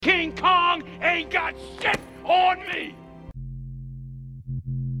ain't got shit on me!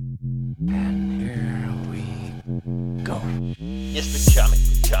 And here we go. It's the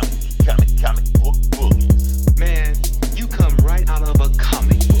comic book bullies. Man, you come right out of a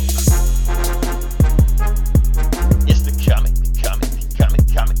comic book. It's the comic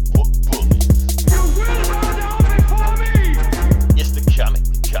book bullies. You will bow down before me! It's the comic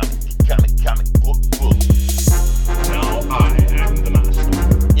book bullies. Now I am the master.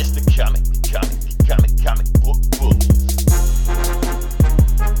 It's the comic book bullies.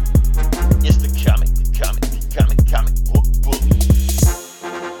 It's the comic book bullies.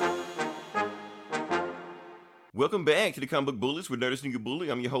 Welcome back to the Comic Book Bullies with Nerdist New Bully.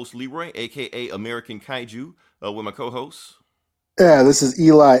 I'm your host Leroy, aka American Kaiju, with my co-hosts. Yeah, this is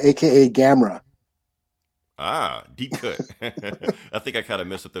Eli, aka Gamera. Deep cut. I think I kind of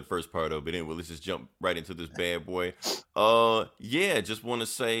messed up that first part of it. Anyway, let's just jump right into this bad boy. Just want to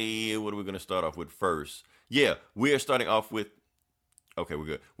say, what are we going to start off with first? Yeah, we are starting off with, okay, we're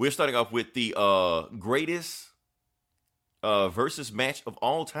good. We're starting off with the greatest versus match of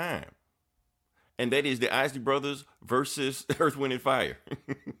all time. And that is the Isley Brothers versus Earth, Wind, and Fire.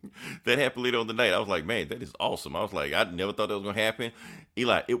 That happened later on the night. I was like, man, that is awesome. I was like, I never thought that was going to happen.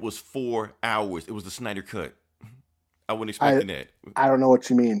 Eli, it was 4 hours. It was the Snyder Cut. I wasn't expecting that. I don't know what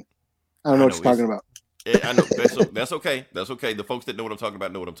you mean. I don't know what you're talking about. I know. That's okay. That's okay. The folks that know what I'm talking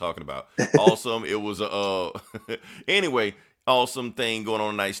about know what I'm talking about. Awesome. It was anyway, awesome thing going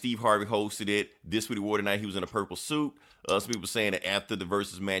on tonight. Steve Harvey hosted it. This week award tonight, he was in a purple suit. Some people saying that after the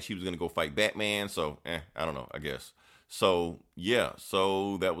versus match, he was going to go fight Batman. So, I don't know, I guess. So, yeah.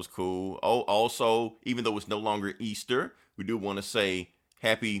 So, that was cool. Oh, also, even though it's no longer Easter, we do want to say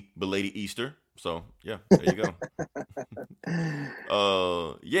happy belated Easter. So, yeah, there you go.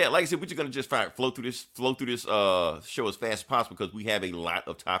 Like I said, we're just going to just flow through this show as fast as possible because we have a lot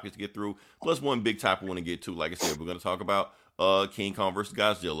of topics to get through. Plus, one big topic we want to get to. Like I said, we're going to talk about King Kong versus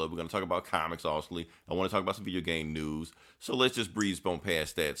Godzilla. We're going to talk about comics, obviously. I want to talk about some video game news. So let's just breeze on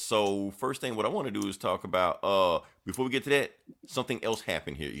past that. So first thing, what I want to do is talk about, before we get to that, something else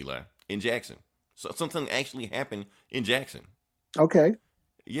happened here, Eli, in Jackson. So something actually happened in Jackson. Okay.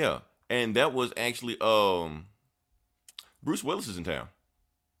 Yeah. And that was actually, Bruce Willis is in town.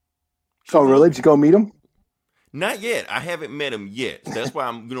 So really? Did you go meet him? Not yet. I haven't met him yet. That's why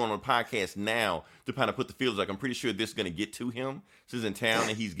I'm going on a podcast now to kind of put the feelers. Like I'm pretty sure this is going to get to him. Since he's in town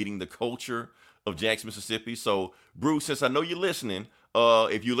and he's getting the culture of Jackson, Mississippi. So Bruce, since I know you're listening,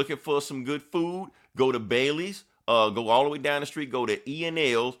 if you're looking for some good food, go to Bailey's. Go all the way down the street. Go to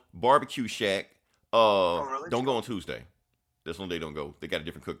E&L's Barbecue Shack. Don't go on Tuesday. That's when they don't go. They got a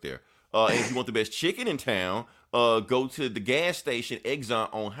different cook there. And if you want the best chicken in town, go to the gas station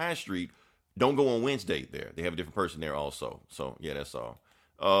Exxon on High Street. Don't go on Wednesday there. They have a different person there also. So, yeah, that's all.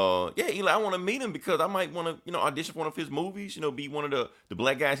 Eli, I want to meet him because I might want to, audition for one of his movies, be one of the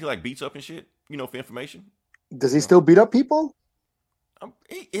black guys he like beats up and shit, for information. Does he still beat up people?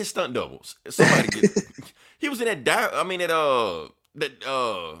 His stunt doubles. Somebody he was in that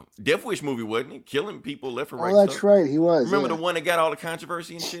Death Wish movie, wasn't he? Killing people left and right. Oh, that's right. He was. Remember the one that got all the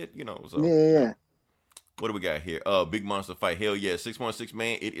controversy and shit? So, yeah. What do we got here? Big monster fight. Hell yeah. 616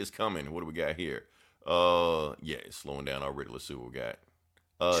 man. It is coming. What do we got here? It's slowing down already. Let's see what we got.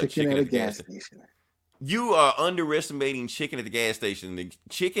 Chicken at the gas station. You are underestimating chicken at the gas station. The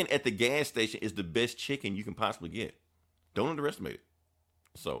chicken at the gas station is the best chicken you can possibly get. Don't underestimate it.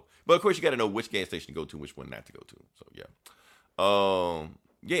 So, but of course you got to know which gas station to go to and which one not to go to. So, yeah.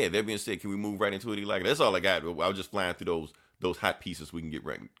 That being said, can we move right into it? Like that's all I got. I was just flying through those hot pieces. We can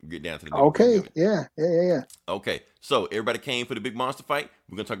get down to the okay. Yeah. Okay, so everybody came for the big monster fight.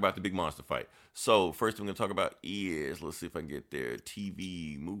 We're gonna talk about the big monster fight. So first thing we're gonna talk about is, let's see if I can get there.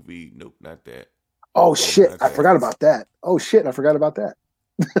 TV, movie. Nope, not that. Oh shit! I forgot about that.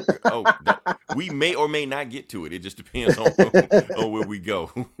 We may or may not get to it. It just depends on where we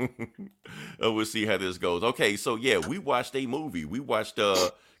go. We'll see how this goes. Okay, so yeah, we watched a movie. We watched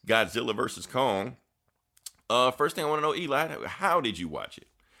Godzilla versus Kong. First thing I want to know, Eli, how did you watch it?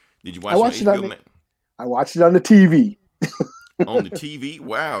 Did you watch it on HBO? I watched it on the TV. On the TV?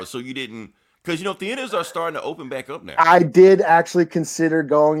 Wow. So you didn't, because theaters are starting to open back up now. I did actually consider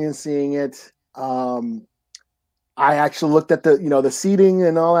going and seeing it. I actually looked at the seating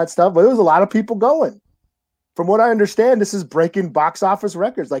and all that stuff, but there was a lot of people going. From what I understand, this is breaking box office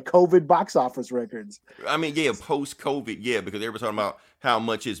records, like COVID box office records. I mean, post-COVID, because everybody's talking about how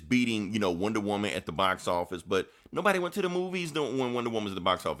much it's beating, Wonder Woman at the box office, but nobody went to the movies when Wonder Woman was at the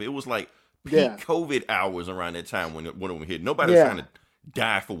box office. It was like peak COVID hours around that time when Wonder Woman hit. Nobody was trying to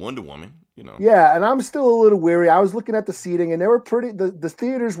die for Wonder Woman, you know. Yeah, and I'm still a little weary. I was looking at the seating, and they were pretty. The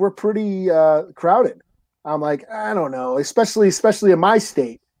theaters were pretty crowded. I'm like, I don't know, especially in my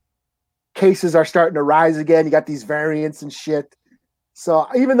state. Cases are starting to rise again. You got these variants and shit. So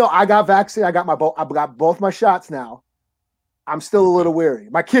even though I got vaccinated, I got both my shots now. I'm still a little weary.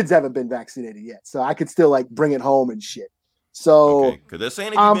 My kids haven't been vaccinated yet, so I could still like bring it home and shit. So because they're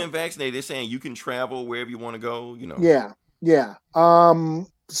saying if you've been vaccinated, they're saying you can travel wherever you want to go. You know. Yeah.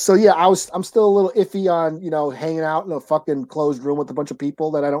 So yeah, I'm still a little iffy on hanging out in a fucking closed room with a bunch of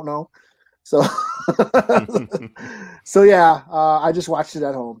people that I don't know. So so yeah, I just watched it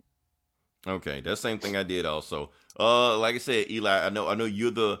at home. Okay, that's the same thing I did also. Like I said, Eli, I know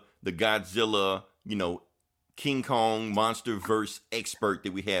you're the Godzilla, King Kong MonsterVerse expert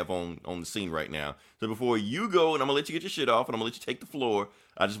that we have on the scene right now. So before you go, and I'm gonna let you get your shit off, and I'm gonna let you take the floor.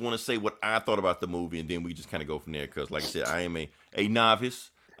 I just want to say what I thought about the movie, and then we just kind of go from there. Because, like I said, I am a novice.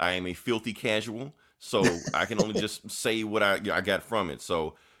 I am a filthy casual, so I can only just say what I got from it.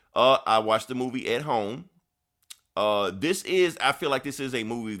 So, I watched the movie at home. I feel like this is a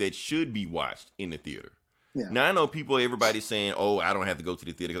movie that should be watched in the theater. Yeah. Now, I know everybody's saying, oh, I don't have to go to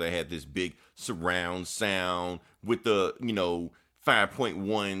the theater because I had this big surround sound with the,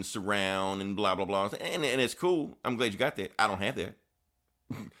 5.1 surround and blah, blah, blah. And it's cool. I'm glad you got that. I don't have that.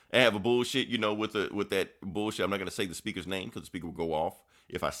 I have a bullshit, with that bullshit. I'm not going to say the speaker's name because the speaker will go off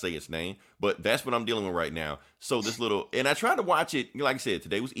if I say its name. But that's what I'm dealing with right now. So and I tried to watch it. Like I said,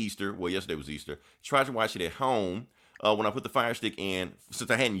 today was Easter. Well, yesterday was Easter. Tried to watch it at home. When I put the Fire Stick in, since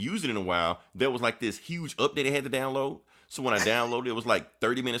I hadn't used it in a while, there was like this huge update I had to download. So when I downloaded it was like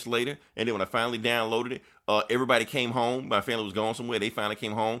 30 minutes later. And then when I finally downloaded it, everybody came home. My family was going somewhere. They finally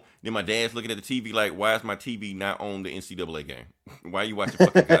came home. Then my dad's looking at the TV like, why is my TV not on the NCAA game? Why are you watching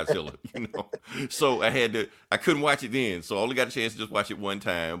fucking Godzilla? So I couldn't watch it then. So I only got a chance to just watch it one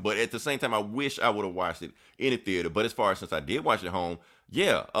time. But at the same time, I wish I would have watched it in a theater. But as far as since I did watch it at home,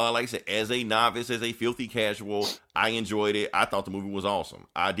 yeah, like I said, as a novice, as a filthy casual, I enjoyed it. I thought the movie was awesome.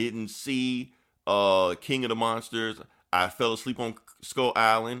 I didn't see King of the Monsters. I fell asleep on Skull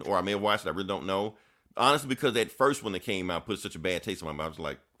Island, or I may have watched it. I really don't know. Honestly, because that first one that came out put such a bad taste in my mouth. I was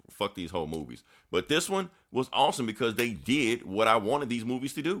like, fuck these whole movies. But this one was awesome because they did what I wanted these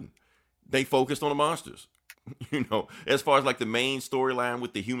movies to do. They focused on the monsters. As far as like the main storyline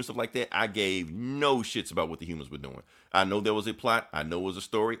with the humans, stuff like that, I gave no shits about what the humans were doing. I know there was a plot. I know it was a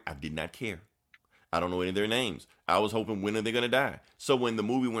story. I did not care. I don't know any of their names. I was hoping when are they going to die? So when the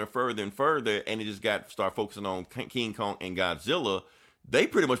movie went further and further and it just started focusing on King Kong and Godzilla, they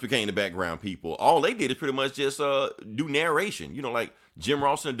pretty much became the background people. All they did is pretty much just do narration, like Jim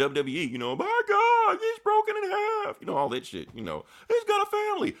Ross in WWE, my God, he's broken in half, all that shit, he's got a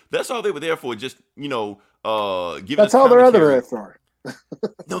family. That's all they were there for, just, giving That's all they're there for.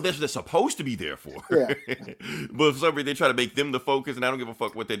 No, that's what they're supposed to be there for. Yeah. But for some reason, they try to make them the focus, and I don't give a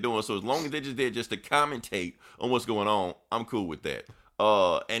fuck what they're doing. So as long as they're just there just to commentate on what's going on, I'm cool with that.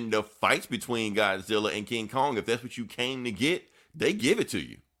 And the fights between Godzilla and King Kong, if that's what you came to get, they give it to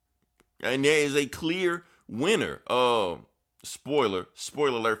you. And there is a clear winner. Spoiler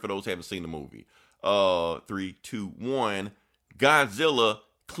alert for those who haven't seen the movie. 3, 2, 1. Godzilla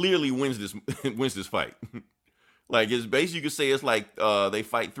clearly wins this fight. Like, it's basically, you could say it's like they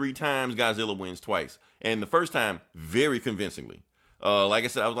fight 3 times, Godzilla wins twice. And the first time, very convincingly. Like I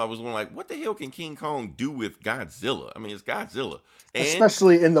said, I was going like, what the hell can King Kong do with Godzilla? I mean, it's Godzilla. And,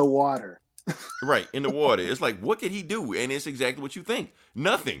 especially in the water. Right, in the water. It's like, what can he do? And it's exactly what you think.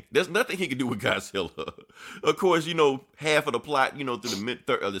 Nothing. There's nothing he can do with Godzilla. Of course, half of the plot, through the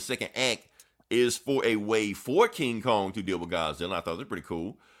mid-third of the second act is for a way for King Kong to deal with Godzilla. I thought it was pretty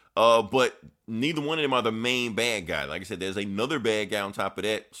cool. But neither one of them are the main bad guy. Like I said, there's another bad guy on top of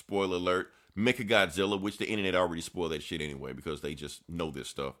that. Spoiler alert. Mechagodzilla, which the internet already spoiled that shit anyway because they just know this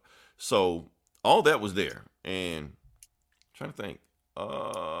stuff. So all that was there. And I'm trying to think.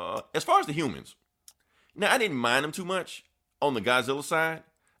 As far as the humans, now I didn't mind them too much on the Godzilla side.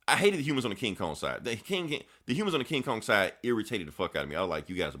 I hated the humans on the King Kong side. The humans on the King Kong side irritated the fuck out of me. I was like,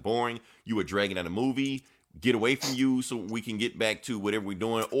 you guys are boring. You were dragging out a movie. Get away from you so we can get back to whatever we're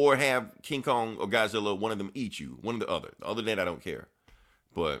doing, or have King Kong or Godzilla, one of them eat you, one or the other. Other than that, I don't care.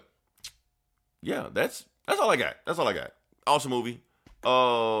 But yeah, that's all I got. That's all I got. Awesome movie.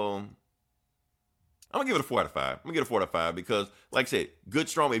 I'm gonna give it a 4 out of 5. I'm gonna give it a 4 out of 5 because, like I said, good,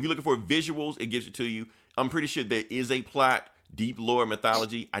 strong. If you're looking for visuals, it gives it to you. I'm pretty sure there is a plot, deep lore,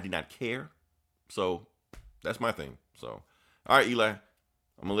 mythology. I did not care, so that's my thing. So, all right, Eli, I'm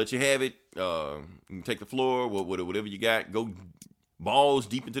gonna let you have it. You can take the floor, whatever you got. Go balls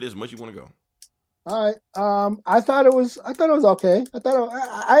deep into this as much as you want to go. All right. I thought it was okay.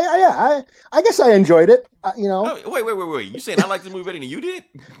 I guess I enjoyed it. Oh, wait. You saying I like this movie better than you did?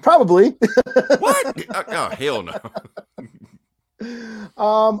 Probably. What? Oh, hell no.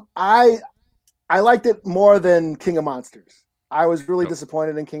 um, I I liked it more than King of Monsters. I was really Oh,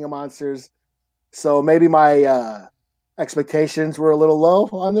 disappointed in King of Monsters, so maybe my expectations were a little low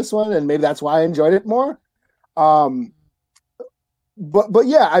on this one, and maybe that's why I enjoyed it more. Um, but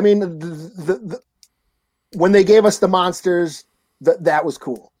yeah, I mean, when they gave us the monsters, that was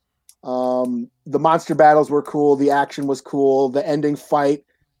cool. The monster battles were cool. The action was cool. The ending fight,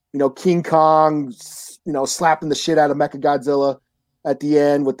 King Kong, slapping the shit out of Mechagodzilla at the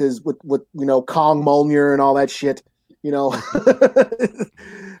end with his with Kong Mjolnir and all that shit. You know,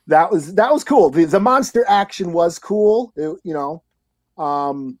 that was cool. The monster action was cool.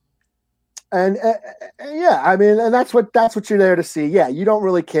 Um, and yeah, I mean, and that's what you're there to see. Yeah, you don't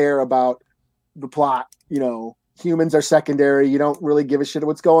really care about the plot. Humans are secondary. You don't really give a shit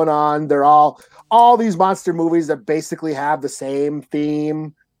what's going on. They're all these monster movies that basically have the same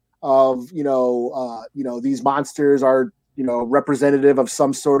theme of these monsters are representative of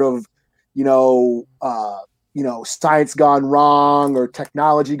some sort of science gone wrong or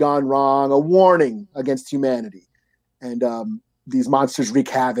technology gone wrong, a warning against humanity, and these monsters wreak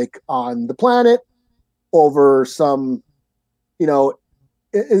havoc on the planet over some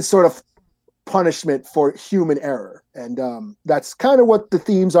is sort of punishment for human error. And that's kind of what the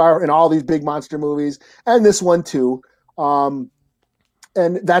themes are in all these big monster movies and this one too. And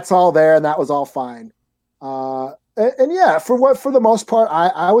that's all there, and that was all fine. And yeah, for the most part,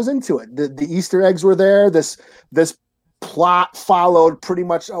 I was into it. The Easter eggs were there. This plot followed pretty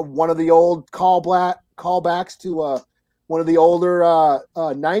much one of the old callbacks to one of the older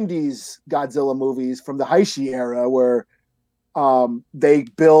 90s Godzilla movies from the Heisei era, where they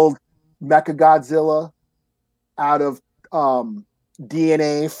build Mechagodzilla out of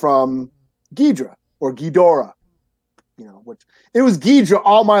DNA from Ghidra or Ghidorah. Which it was Ghidra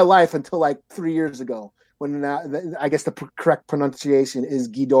all my life until like 3 years ago, when I guess the correct pronunciation is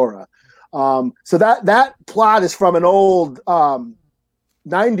Ghidorah. So that plot is from an old 90s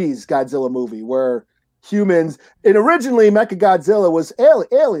Godzilla movie where humans, and originally Mechagodzilla was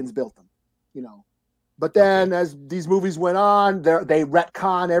aliens built them, But then as these movies went on, they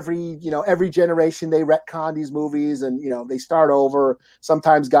retcon every generation. They retcon these movies, and they start over.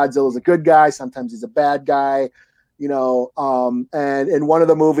 Sometimes Godzilla's a good guy, sometimes he's a bad guy. And in one of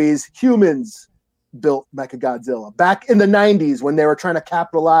the movies, humans built Mechagodzilla back in the 90s when they were trying to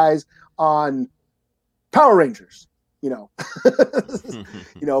capitalize on Power Rangers,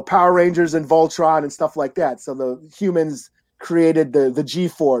 Power Rangers and Voltron and stuff like that. So the humans created the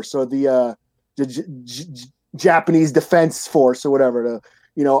G-Force or the Japanese Defense Force or whatever,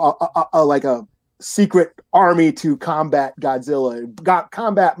 like a secret army to combat Godzilla,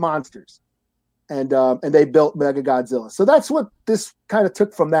 combat monsters. And they built Mechagodzilla. So that's what this kind of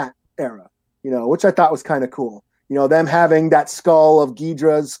took from that era, which I thought was kind of cool. Them having that skull of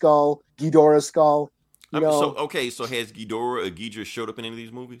Ghidorah's skull. So has Ghidorah showed up in any of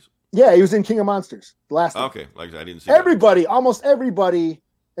these movies? Yeah, he was in King of Monsters, the last one. Okay, like I didn't see almost everybody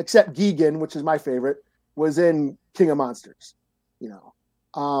except Gigan, which is my favorite, was in King of Monsters.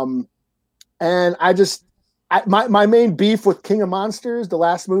 And my main beef with King of Monsters, the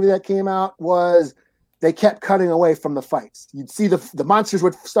last movie that came out, was they kept cutting away from the fights. You'd see the monsters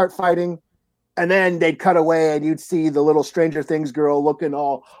would start fighting, and then they'd cut away, and you'd see the little Stranger Things girl looking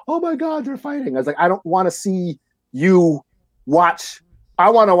all, oh my God, they're fighting. I was like, I don't want to see you watch. I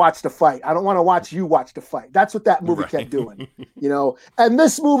want to watch the fight. I don't want to watch you watch the fight. That's what that movie kept doing, And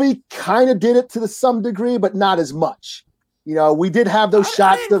this movie kind of did it to some degree, but not as much. We did have those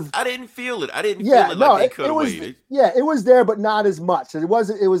shots I didn't feel it. I didn't feel it like they cut away. It was there, but not as much. It was,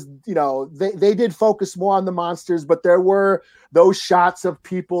 they did focus more on the monsters, but there were those shots of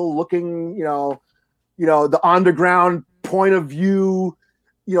people looking, the underground point of view,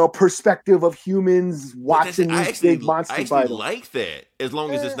 perspective of humans watching these big monsters. I actually like that, as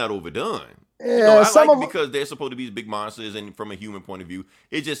long as it's not overdone. Yeah, I like it because they're supposed to be big monsters, and from a human point of view,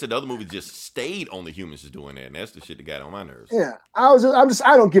 it's just that the other movies just stayed on the humans just doing that, and that's the shit that got on my nerves. Yeah, I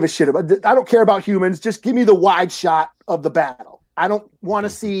don't give a shit about. I don't care about humans. Just give me the wide shot of the battle. I don't want to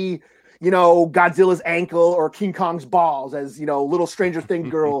see, Godzilla's ankle or King Kong's balls as little Stranger Thing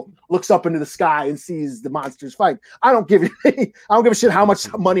girl looks up into the sky and sees the monsters fight. I don't give a shit how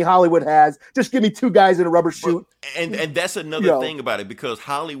much money Hollywood has. Just give me two guys in a rubber suit. And that's another thing about it, because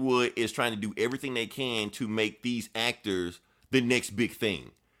Hollywood is trying to do everything they can to make these actors the next big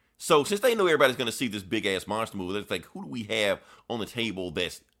thing. So since they know everybody's going to see this big ass monster movie, it's like, who do we have on the table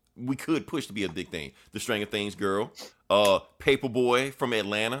that's we could push to be a big thing. The Stranger Things girl, Paperboy from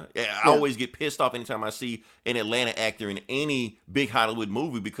Atlanta. I always get pissed off anytime I see an Atlanta actor in any big Hollywood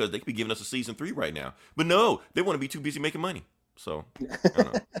movie because they could be giving us a season 3 right now. But no, they want to be too busy making money. So, I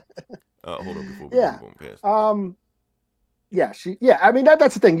don't know. Hold on before we move on past. I mean,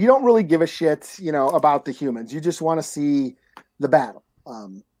 that's the thing. You don't really give a shit, about the humans. You just want to see the battle.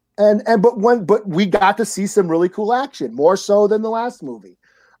 But we got to see some really cool action, more so than the last movie.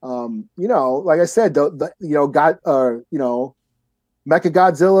 Like I said,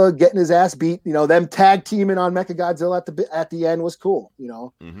 Mechagodzilla getting his ass beat, them tag teaming on Mechagodzilla at the end was cool,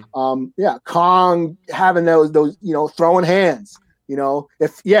 Kong having those throwing hands,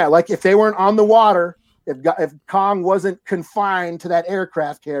 if they weren't on the water, if Kong wasn't confined to that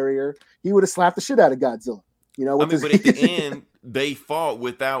aircraft carrier, he would have slapped the shit out of Godzilla, but at the end they fought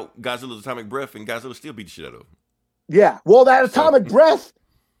without Godzilla's atomic breath and Godzilla still beat the shit out of him. Yeah. Well, that atomic breath,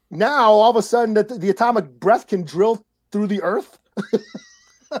 now all of a sudden the atomic breath can drill through the earth.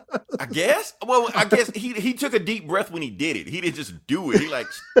 I guess. Well, I guess he took a deep breath when he did it. He didn't just do it. He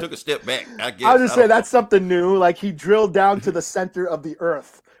took a step back. I guess. I was just saying that's something new. Like he drilled down to the center of the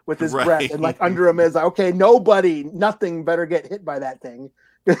earth with his breath, and under him is like, okay, nothing better get hit by that thing,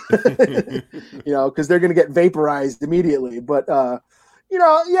 because they're gonna get vaporized immediately. But I mean,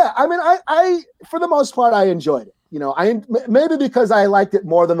 I for the most part I enjoyed it. Maybe because I liked it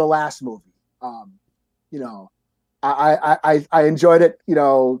more than the last movie. I enjoyed it,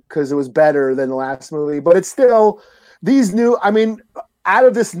 because it was better than the last movie. But it's still out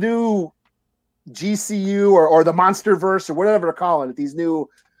of this new GCU or the MonsterVerse or whatever they're calling it, these new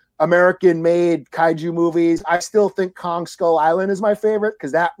American-made kaiju movies, I still think Kong Skull Island is my favorite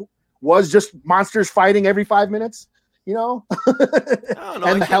because that was just monsters fighting every 5 minutes. I don't know.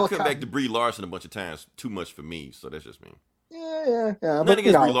 And I can't come back to Brie Larson a bunch of times. Too much for me, so that's just me. Yeah. Nothing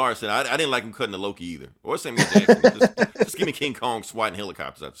against Brie Larson. I didn't like him cutting the Loki either. Or Samuel Jackson. just give me King Kong swatting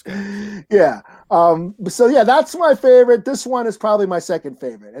helicopters out the sky. Yeah. So that's my favorite. This one is probably my second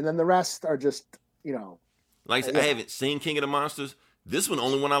favorite, and then the rest are just Like I said, I haven't seen King of the Monsters. This one,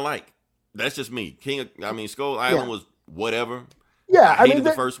 only one I like. That's just me. Skull Island was whatever. Yeah, I hated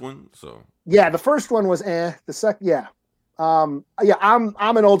the first one. So the first one was The second, I'm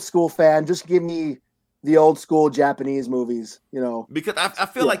an old school fan. Just give me the old school Japanese movies, Because I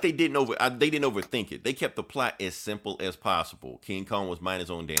feel like they didn't overthink it. They kept the plot as simple as possible. King Kong was minding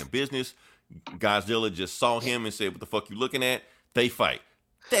his own damn business. Godzilla just saw him and said, "What the fuck you looking at?" They fight.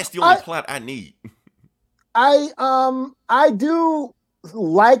 That's the only plot I need. I do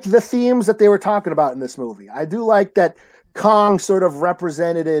like the themes that they were talking about in this movie. I do like that Kong sort of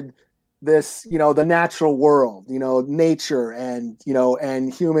represented this, the natural world, nature and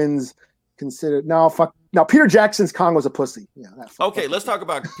humans considered. No, Peter Jackson's Kong was a pussy. Okay, let's talk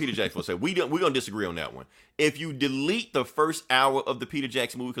about Peter Jackson for a second. We're going to disagree on that one. If you delete the first hour of the Peter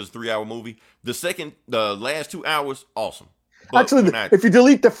Jackson movie, because it's a 3-hour movie, the last 2 hours, awesome. But actually, if you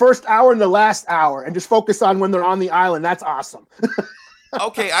delete the first hour and the last hour and just focus on when they're on the island, that's awesome.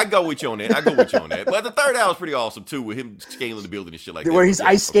 Okay, I go with you on that. But the third hour is pretty awesome too, with him scaling the building and shit like that. Where he's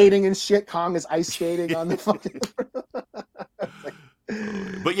ice skating and shit. Kong is ice skating on the fucking.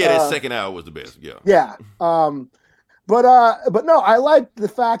 But that second hour was the best. Yeah. Yeah. But no, I like the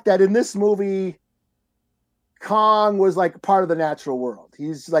fact that in this movie, Kong was like part of the natural world.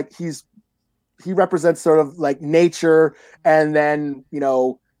 He represents sort of like nature, and then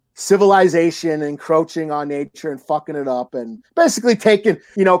civilization encroaching on nature and fucking it up, and basically taking,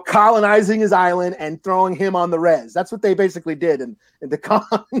 colonizing his island and throwing him on the res. That's what they basically did in the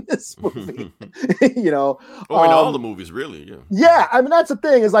Kong in this movie. In all the movies, really. Yeah. Yeah, I mean that's the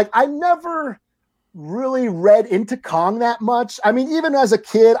thing is like I never really read into Kong that much. I mean, even as a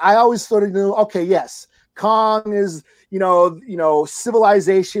kid, I always sort of knew, okay, yes, Kong is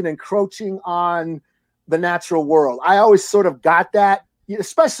civilization encroaching on the natural world. I always sort of got that.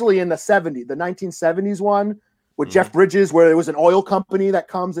 Especially in the 1970s one with Jeff Bridges, where there was an oil company that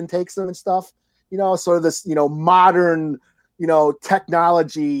comes and takes them and stuff, sort of this, modern,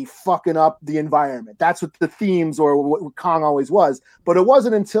 technology fucking up the environment. That's what the themes or what Kong always was. But it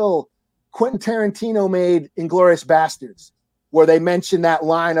wasn't until Quentin Tarantino made Inglourious Bastards where they mentioned that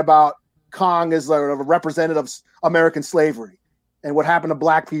line about Kong as a representative of American slavery and what happened to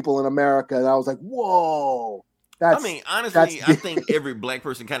black people in America. And I was like, whoa. Honestly, I think every black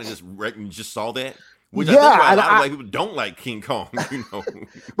person kind of just saw that. Which I think why a lot of black people don't like King Kong,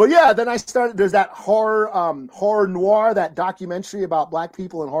 But then there's that horror noir, that documentary about black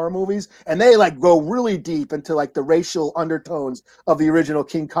people in horror movies, and they like go really deep into like the racial undertones of the original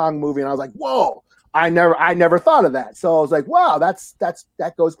King Kong movie. And I was like, whoa, I never thought of that. So I was like, wow,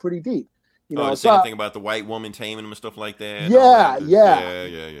 that goes pretty deep. You know, say anything about the white woman taming him and stuff like that? Yeah.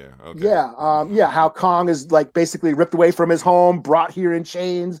 Okay. Yeah. How Kong is like basically ripped away from his home, brought here in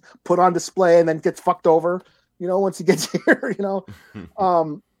chains, put on display, and then gets fucked over. You know, once he gets here, you know.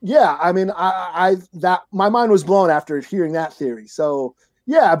 Yeah. I mean, I that my mind was blown after hearing that theory. So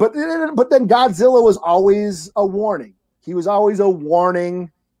yeah, but then Godzilla was always a warning. He was always a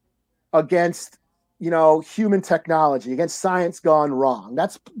warning against, you know, human technology, against science gone wrong.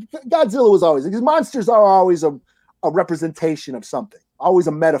 That's Godzilla was always, because monsters are always a representation of something, always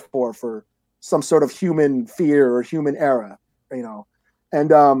a metaphor for some sort of human fear or human era, you know. And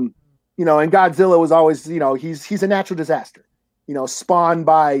you know, and Godzilla was always, you know, he's a natural disaster, you know, spawned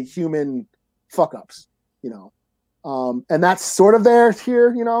by human fuck ups, you know. And that's sort of there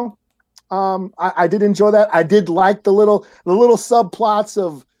here, you know. I did enjoy that. I did like the little subplots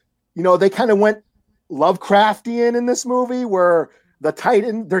of, you know, they kind of went Lovecraftian in this movie, where they're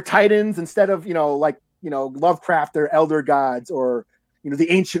titans instead of, you know, like, you know, Lovecraft, they're elder gods, or, you know, the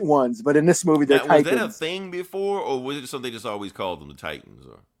ancient ones. But in this movie, they're titans. Was that a thing before, or was it something they just always called them the Titans?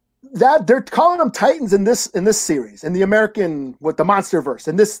 Or that they're calling them titans in this series, in the American, with the Monsterverse,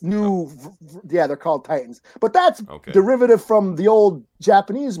 and this new, they're called titans. But that's derivative from the old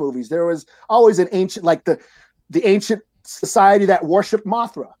Japanese movies. There was always an ancient, like the ancient society that worshipped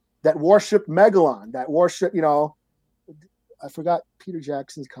Mothra, that worshipped Megalon, that worshipped, you know, I forgot Peter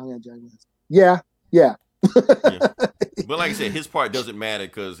Jackson's Kong and Jaguars. Yeah. Yeah. But like I said, his part doesn't matter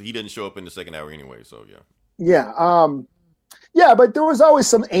because he didn't show up in the second hour anyway. So yeah, but there was always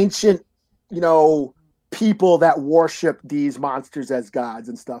some ancient, you know, people that worshiped these monsters as gods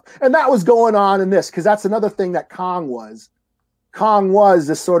and stuff, and that was going on in this, because that's another thing that Kong was. Kong was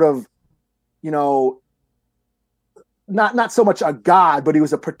this sort of, you know, not so much a god, but he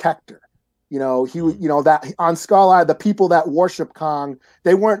was a protector. You know, he was, you know, that on Skull Island, the people that worship Kong,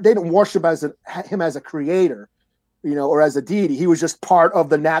 they didn't worship him as a creator, you know, or as a deity. He was just part of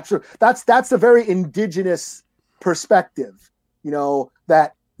the natural. That's a very indigenous perspective, you know,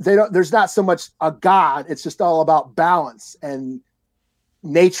 that there's not so much a god. It's just all about balance and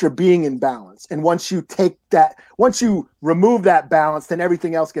nature being in balance. And once you remove that balance, then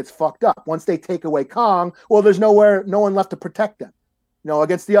everything else gets fucked up. Once they take away Kong, well, there's no one left to protect them, you know,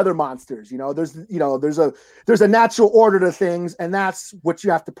 against the other monsters. You know, there's a natural order to things, and that's what you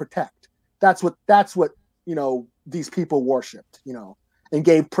have to protect. That's what, you know, these people worshipped, you know, and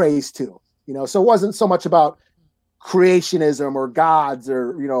gave praise to, you know. So it wasn't so much about creationism or gods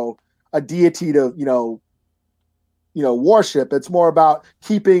or, you know, a deity to, you know, worship. It's more about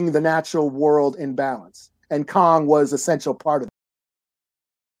keeping the natural world in balance. And Kong was an essential part of that.